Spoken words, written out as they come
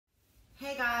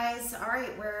guys, all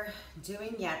right, we're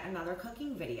doing yet another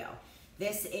cooking video.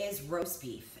 This is roast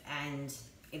beef, and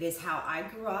it is how I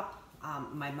grew up,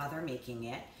 my mother making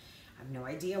it. I have no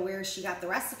idea where she got the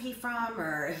recipe from,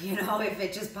 or if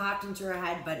it just popped into her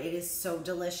head, but it is so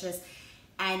delicious,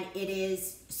 and it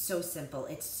is so simple.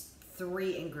 It's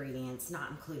 3 ingredients,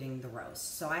 not including the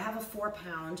roast. So I have a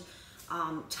 4-pound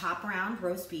top round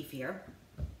roast beef here,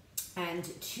 and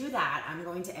to that I'm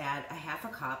going to add a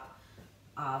 1/2 cup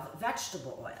of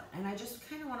vegetable oil, and I just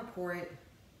kind of want to pour it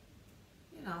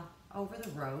over the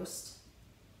roast.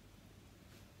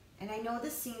 And I know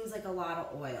this seems like a lot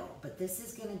of oil, but this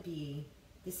is going to be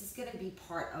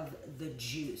part of the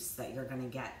juice that you're going to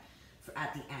get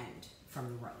at the end from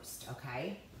the roast.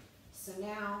 Okay, so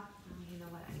now you know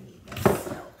what, I need this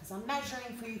still because I'm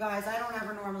measuring for you guys. I don't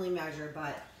ever normally measure,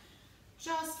 but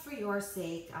just for your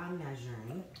sake I'm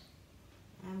measuring.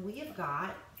 And we have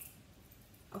got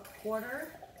a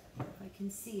quarter, if I can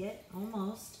see it,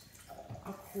 almost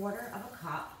a quarter of a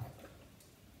cup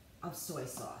of soy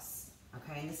sauce.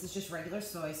 Okay, and this is just regular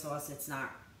soy sauce. It's not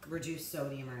reduced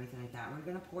sodium or anything like that. We're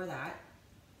gonna pour that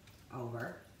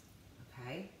over,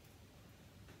 okay?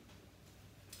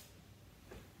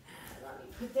 Let me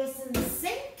put this in the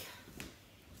sink.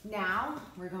 Now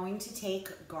we're going to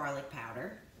take garlic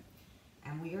powder,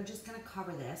 and we are just gonna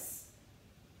cover this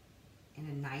in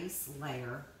a nice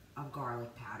layer of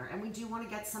garlic powder. And we do want to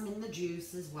get some in the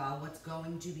juice as well. What's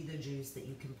going to be the juice that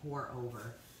you can pour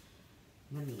over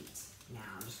the meat. Now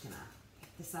I'm just gonna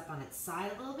pick this up on its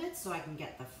side a little bit so I can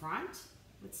get the front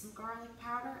with some garlic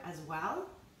powder as well.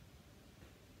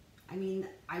 I mean,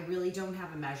 I really don't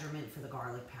have a measurement for the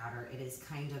garlic powder. It is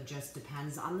kind of just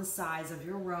depends on the size of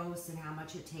your roast and how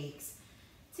much it takes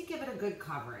to give it a good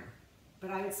covering.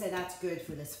 But I would say that's good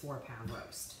for this 4-pound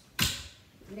roast.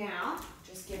 Now,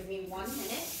 just give me 1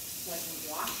 minute so I can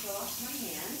wash off my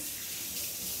hands.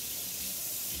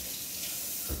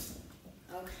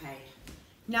 Okay.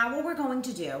 Now what we're going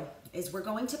to do is we're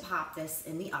going to pop this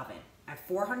in the oven at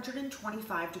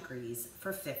 425 degrees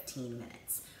for 15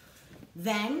 minutes.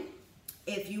 Then,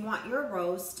 if you want your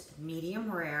roast medium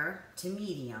rare to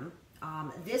medium,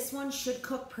 this one should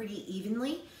cook pretty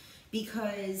evenly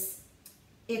because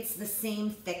it's the same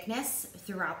thickness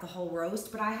throughout the whole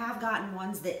roast, but I have gotten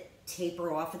ones that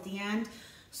taper off at the end.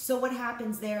 So what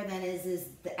happens there then is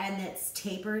the end that's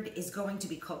tapered is going to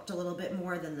be cooked a little bit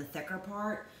more than the thicker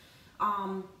part.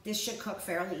 This should cook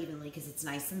fairly evenly because it's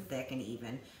nice and thick and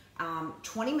even.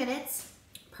 20 minutes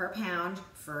per pound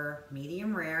for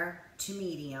medium rare to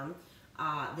medium.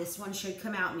 This one should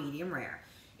come out medium rare.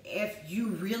 If you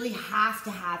really have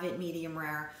to have it medium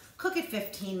rare, cook it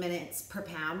 15 minutes per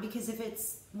pound, because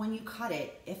when you cut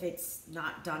it, if it's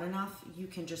not done enough, you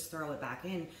can just throw it back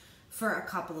in for a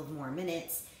couple of more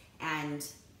minutes, and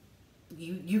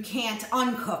you can't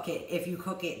uncook it if you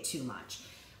cook it too much.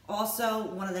 Also,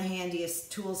 one of the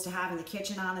handiest tools to have in the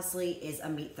kitchen, honestly, is a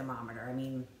meat thermometer. I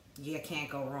mean, you can't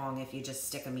go wrong if you just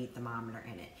stick a meat thermometer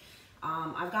in it.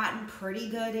 I've gotten pretty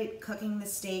good at cooking the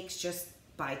steaks just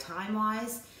by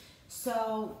time-wise.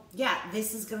 So yeah,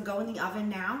 this is gonna go in the oven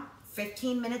now,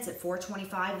 15 minutes at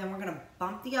 425. Then we're gonna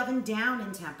bump the oven down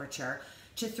in temperature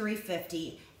to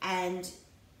 350. And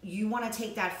you wanna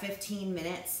take that 15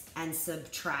 minutes and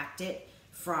subtract it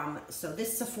from, so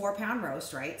this is a 4-pound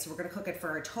roast, right? So we're gonna cook it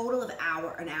for a total of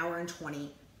an hour and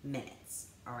 20 minutes,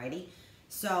 alrighty?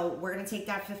 So we're gonna take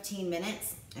that 15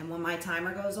 minutes, and when my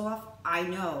timer goes off, I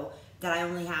know that I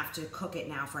only have to cook it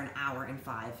now for an hour and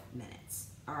 5 minutes.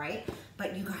 All right,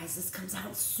 but you guys, this comes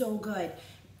out so good.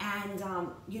 And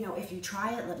if you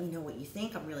try it, let me know what you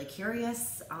think. I'm really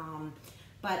curious.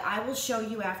 But I will show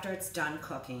you after it's done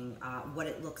cooking what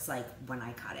it looks like when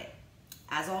I cut it.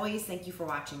 As always, thank you for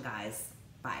watching, guys.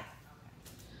 Bye.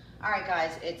 All right,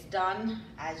 guys, it's done.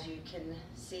 As you can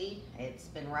see, it's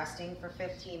been resting for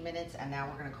 15 minutes, and now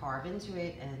we're gonna carve into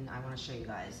it, and I wanna show you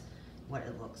guys what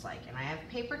it looks like. And I have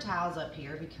paper towels up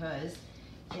here because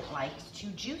it likes to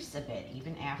juice a bit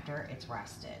even after it's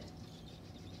rested.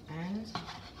 And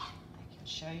I can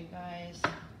show you guys.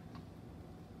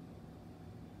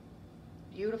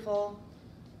 Beautiful,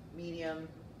 medium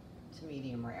to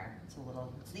medium rare.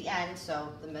 It's the end,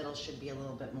 so the middle should be a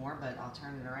little bit more, but I'll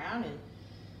turn it around and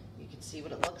you can see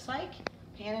what it looks like.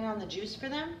 Panning on the juice for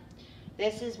them.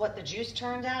 This is what the juice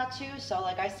turned out to. So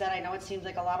like I said, I know it seems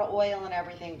like a lot of oil and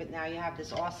everything, but now you have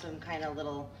this awesome kind of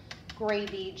little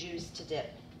gravy juice to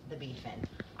dip the beef in.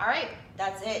 All right,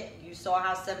 that's it. You saw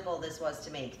how simple this was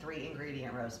to make. 3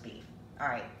 ingredient roast beef. All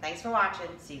right, thanks for watching.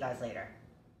 See you guys later.